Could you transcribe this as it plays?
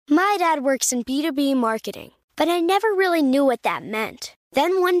My dad works in B2B marketing, but I never really knew what that meant.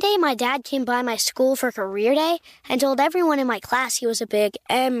 Then one day my dad came by my school for career day and told everyone in my class he was a big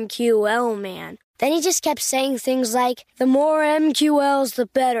MQL man. Then he just kept saying things like, the more MQLs, the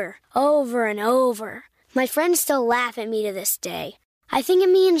better, over and over. My friends still laugh at me to this day. I think it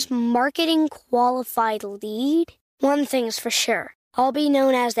means marketing qualified lead. One thing's for sure, I'll be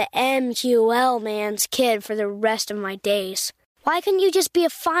known as the MQL man's kid for the rest of my days. Why couldn't you just be a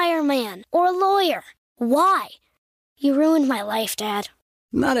fireman or a lawyer? Why? You ruined my life, Dad.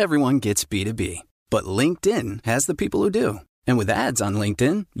 Not everyone gets B2B, but LinkedIn has the people who do. And with ads on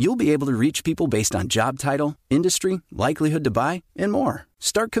LinkedIn, you'll be able to reach people based on job title, industry, likelihood to buy, and more.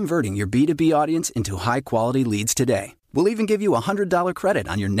 Start converting your B2B audience into high-quality leads today. We'll even give you a $100 credit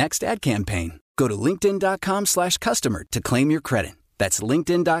on your next ad campaign. Go to linkedin.com/customer to claim your credit. That's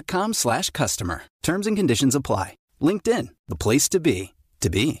linkedin.com/customer. Terms and conditions apply. LinkedIn, the place to be, to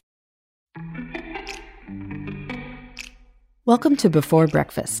be. Welcome to Before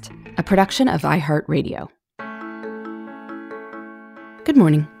Breakfast, a production of iHeartRadio. Good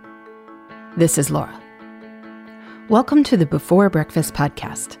morning. This is Laura. Welcome to the Before Breakfast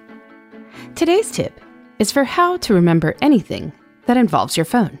podcast. Today's tip is for how to remember anything that involves your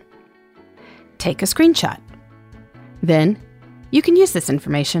phone. Take a screenshot. Then you can use this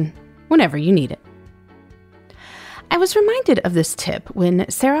information whenever you need it. I was reminded of this tip when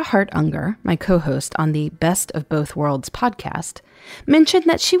Sarah Hart Unger, my co-host on the Best of Both Worlds podcast, mentioned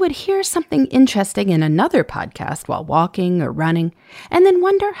that she would hear something interesting in another podcast while walking or running, and then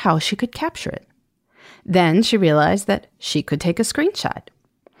wonder how she could capture it. Then she realized that she could take a screenshot.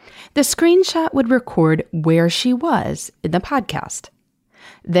 The screenshot would record where she was in the podcast.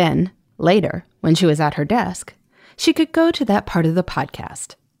 Then, later, when she was at her desk, she could go to that part of the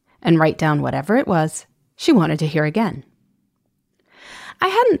podcast and write down whatever it was she wanted to hear again. I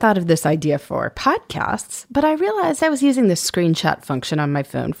hadn't thought of this idea for podcasts, but I realized I was using the screenshot function on my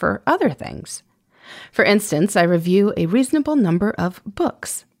phone for other things. For instance, I review a reasonable number of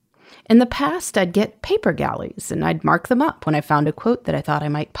books. In the past, I'd get paper galleys, and I'd mark them up when I found a quote that I thought I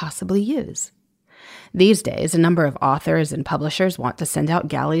might possibly use. These days, a number of authors and publishers want to send out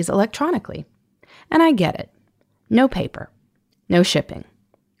galleys electronically. And I get it. No paper, no shipping,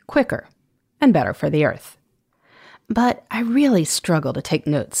 quicker, and better for the earth. But I really struggle to take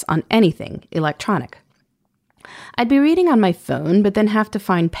notes on anything electronic. I'd be reading on my phone, but then have to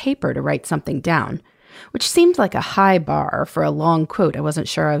find paper to write something down, which seemed like a high bar for a long quote I wasn't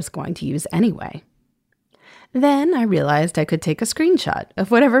sure I was going to use anyway. Then I realized I could take a screenshot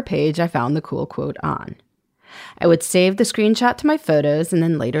of whatever page I found the cool quote on. I would save the screenshot to my photos and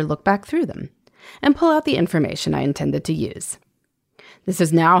then later look back through them and pull out the information I intended to use. This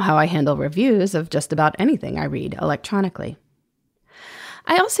is now how I handle reviews of just about anything I read electronically.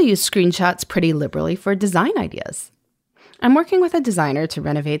 I also use screenshots pretty liberally for design ideas. I'm working with a designer to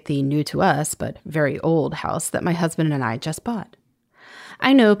renovate the new to us, but very old house that my husband and I just bought.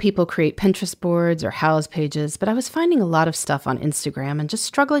 I know people create Pinterest boards or house pages, but I was finding a lot of stuff on Instagram and just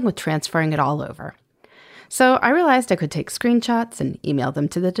struggling with transferring it all over. So I realized I could take screenshots and email them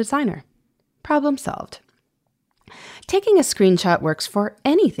to the designer. Problem solved. Taking a screenshot works for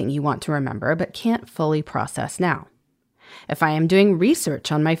anything you want to remember but can't fully process now. If I am doing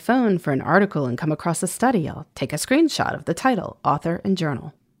research on my phone for an article and come across a study, I'll take a screenshot of the title, author, and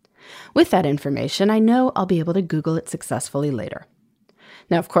journal. With that information, I know I'll be able to Google it successfully later.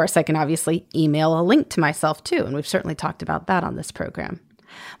 Now, of course, I can obviously email a link to myself too, and we've certainly talked about that on this program.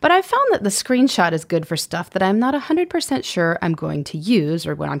 But I've found that the screenshot is good for stuff that I'm not 100% sure I'm going to use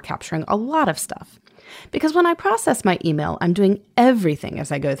or when I'm capturing a lot of stuff. Because when I process my email, I'm doing everything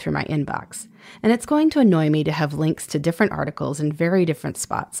as I go through my inbox, and it's going to annoy me to have links to different articles in very different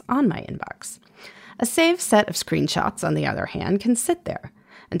spots on my inbox. A saved set of screenshots, on the other hand, can sit there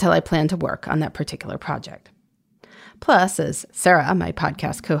until I plan to work on that particular project. Plus, as Sarah, my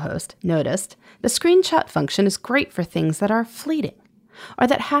podcast co-host, noticed, the screenshot function is great for things that are fleeting or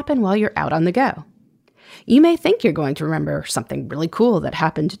that happen while you're out on the go. You may think you're going to remember something really cool that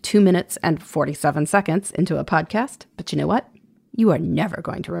happened 2 minutes and 47 seconds into a podcast, but you know what? You are never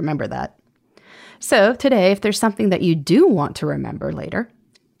going to remember that. So today, if there's something that you do want to remember later,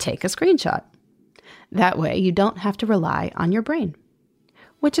 take a screenshot. That way you don't have to rely on your brain,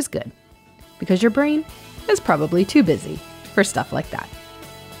 which is good, because your brain is probably too busy for stuff like that.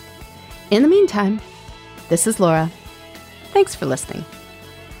 In the meantime, this is Laura. Thanks for listening,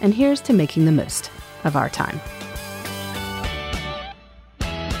 and here's to making the most of our time.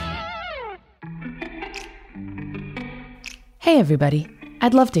 Hey everybody,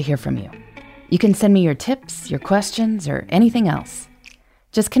 I'd love to hear from you. You can send me your tips, your questions, or anything else.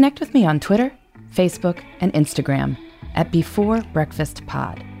 Just connect with me on Twitter, Facebook, and Instagram at Before Breakfast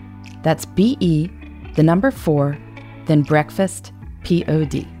Pod. That's BE, the number 4, then breakfast,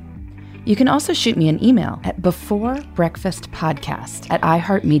 POD. You can also shoot me an email at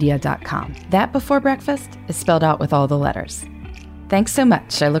beforebreakfastpodcast@iheartmedia.com. That Before Breakfast is spelled out with all the letters. Thanks so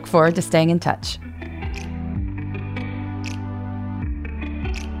much. I look forward to staying in touch.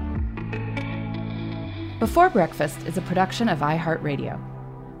 Before Breakfast is a production of iHeartRadio.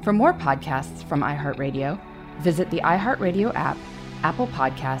 For more podcasts from iHeartRadio, visit the iHeartRadio app, Apple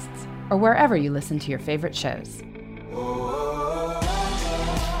Podcasts, or wherever you listen to your favorite shows.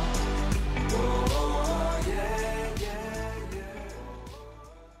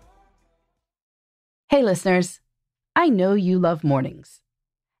 Hey listeners, I know you love mornings.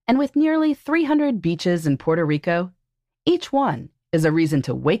 And with nearly 300 beaches in Puerto Rico, each one is a reason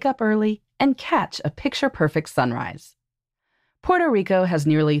to wake up early and catch a picture-perfect sunrise. Puerto Rico has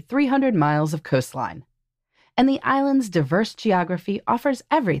nearly 300 miles of coastline, and the island's diverse geography offers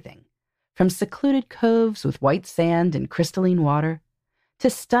everything from secluded coves with white sand and crystalline water to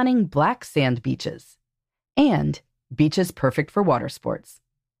stunning black sand beaches and beaches perfect for water sports.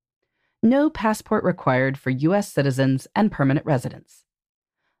 No passport required for U.S. citizens and permanent residents.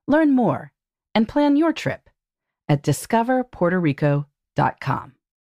 Learn more and plan your trip at discoverpuertorico.com.